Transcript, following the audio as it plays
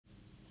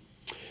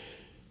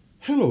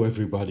Hello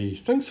everybody,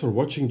 thanks for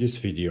watching this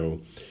video.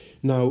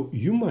 Now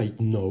you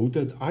might know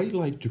that I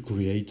like to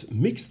create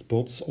mixed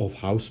pots of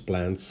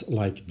houseplants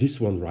like this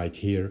one right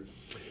here,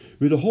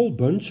 with a whole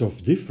bunch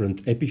of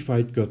different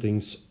epiphyte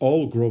cuttings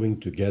all growing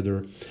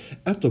together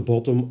at the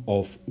bottom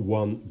of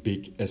one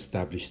big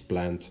established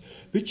plant,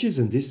 which is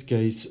in this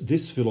case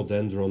this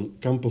philodendron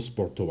Campus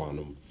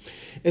portoanum.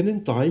 And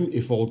in time,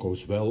 if all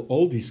goes well,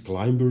 all these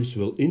climbers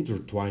will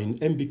intertwine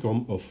and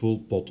become a full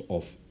pot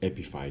of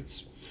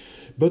epiphytes.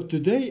 But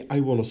today I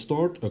want to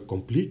start a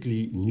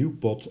completely new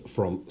pot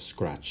from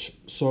scratch.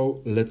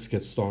 So let's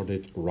get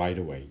started right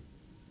away.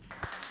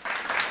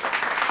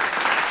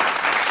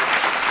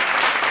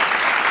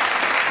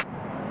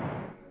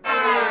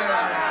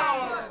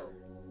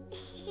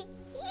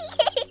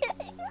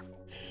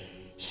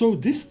 So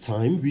this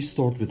time we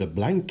start with a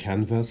blank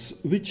canvas,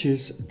 which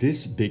is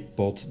this big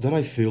pot that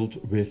I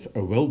filled with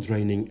a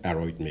well-draining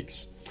aroid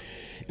mix.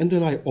 And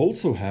then I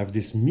also have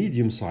this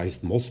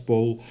medium-sized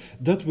mosspole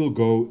that will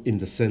go in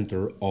the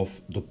center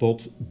of the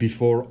pot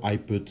before I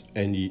put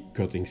any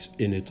cuttings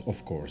in it,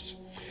 of course.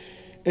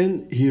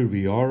 And here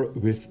we are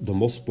with the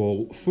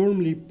mosspole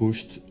firmly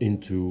pushed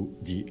into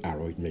the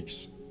aroid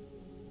mix.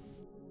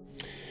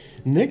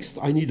 Next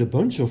I need a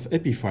bunch of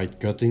epiphyte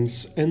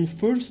cuttings, and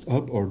first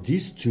up are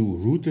these two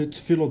rooted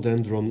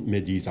philodendron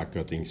medusa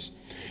cuttings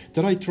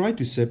that I tried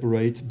to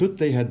separate, but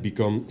they had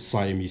become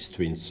Siamese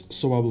twins,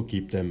 so I will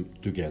keep them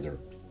together.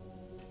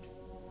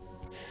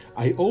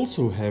 I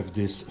also have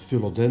this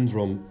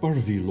philodendron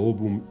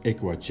parvilobum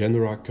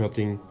equagenera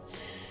cutting,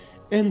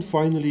 and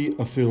finally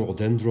a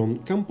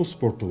philodendron Campus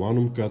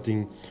portoanum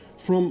cutting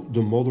from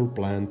the mother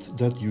plant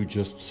that you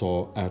just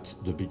saw at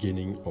the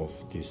beginning of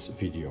this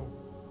video.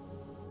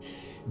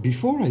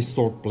 Before I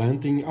start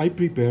planting, I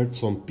prepared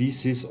some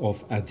pieces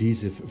of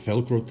adhesive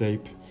Velcro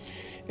tape,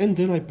 and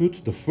then I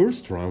put the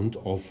first round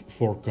of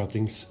 4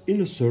 cuttings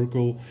in a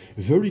circle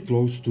very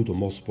close to the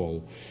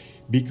mosspole,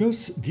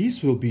 because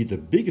these will be the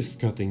biggest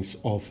cuttings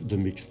of the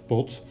mixed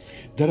pot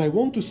that I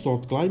want to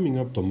start climbing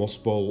up the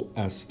mosspole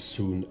as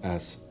soon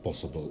as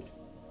possible.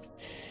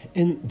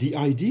 And the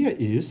idea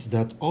is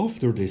that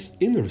after this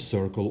inner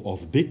circle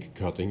of big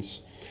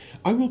cuttings,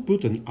 I will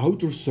put an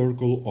outer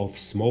circle of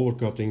smaller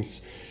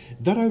cuttings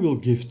that I will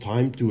give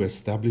time to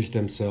establish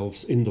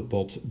themselves in the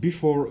pot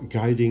before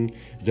guiding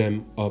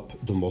them up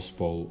the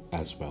mosspole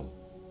as well.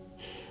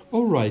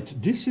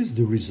 Alright, this is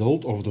the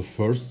result of the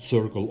first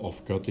circle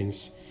of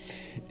cuttings,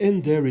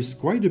 and there is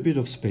quite a bit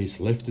of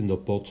space left in the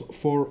pot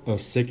for a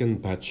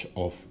second batch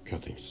of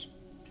cuttings.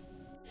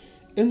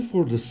 And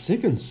for the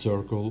second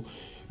circle,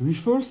 we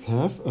first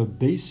have a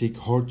basic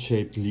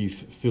heart-shaped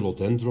leaf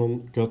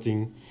philodendron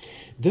cutting.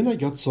 Then I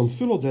got some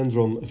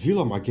philodendron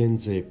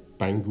villamagense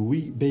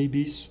pangui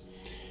babies.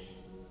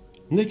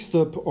 Next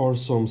up are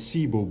some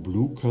Cibo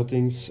blue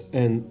cuttings,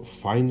 and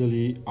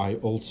finally I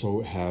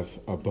also have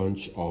a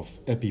bunch of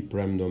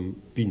Epipremnum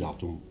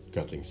pinnatum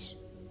cuttings.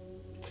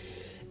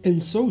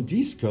 And so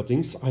these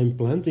cuttings I'm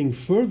planting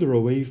further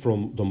away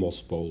from the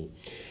mosspole,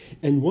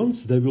 and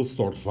once they will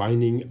start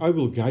vining, I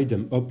will guide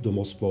them up the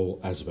mosspole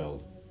as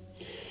well.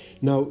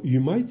 Now you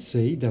might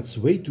say that's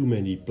way too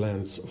many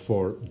plants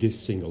for this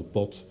single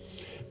pot,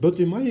 but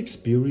in my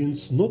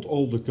experience not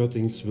all the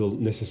cuttings will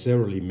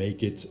necessarily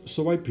make it,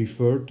 so I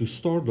prefer to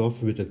start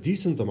off with a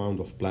decent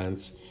amount of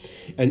plants,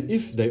 and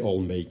if they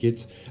all make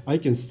it, I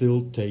can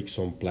still take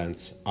some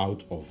plants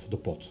out of the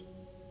pot.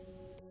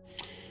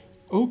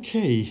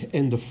 Okay,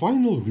 and the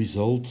final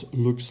result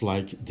looks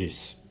like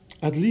this,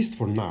 at least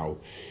for now,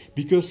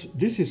 because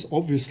this is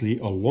obviously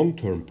a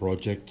long-term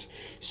project,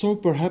 so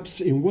perhaps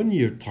in 1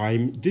 year's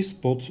time this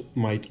pot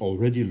might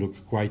already look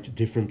quite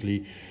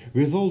differently,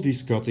 with all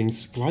these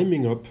cuttings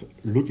climbing up,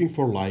 looking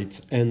for light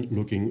and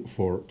looking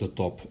for the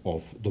top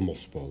of the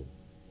mosspole.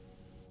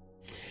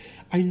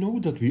 I know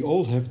that we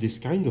all have this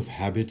kind of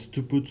habit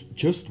to put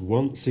just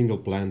one single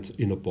plant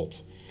in a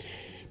pot.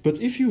 But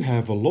if you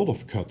have a lot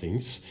of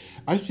cuttings,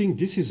 I think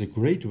this is a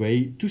great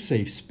way to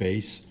save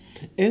space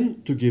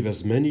and to give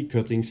as many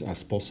cuttings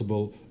as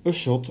possible a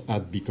shot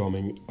at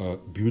becoming a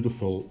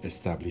beautiful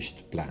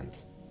established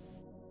plant.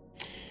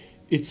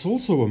 It's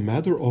also a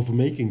matter of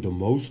making the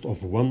most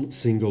of one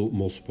single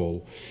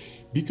mosspole,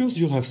 because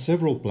you'll have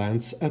several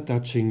plants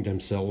attaching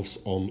themselves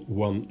on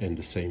one and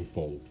the same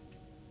pole.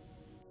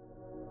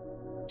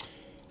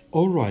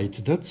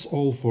 Alright, that's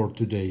all for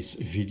today's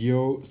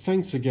video.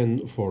 Thanks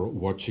again for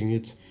watching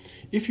it.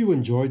 If you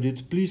enjoyed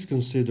it, please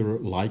consider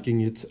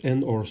liking it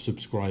and or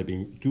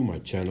subscribing to my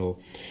channel.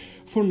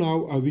 For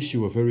now, I wish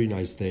you a very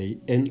nice day,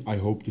 and I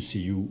hope to see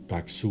you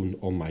back soon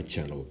on my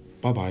channel.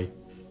 Bye bye.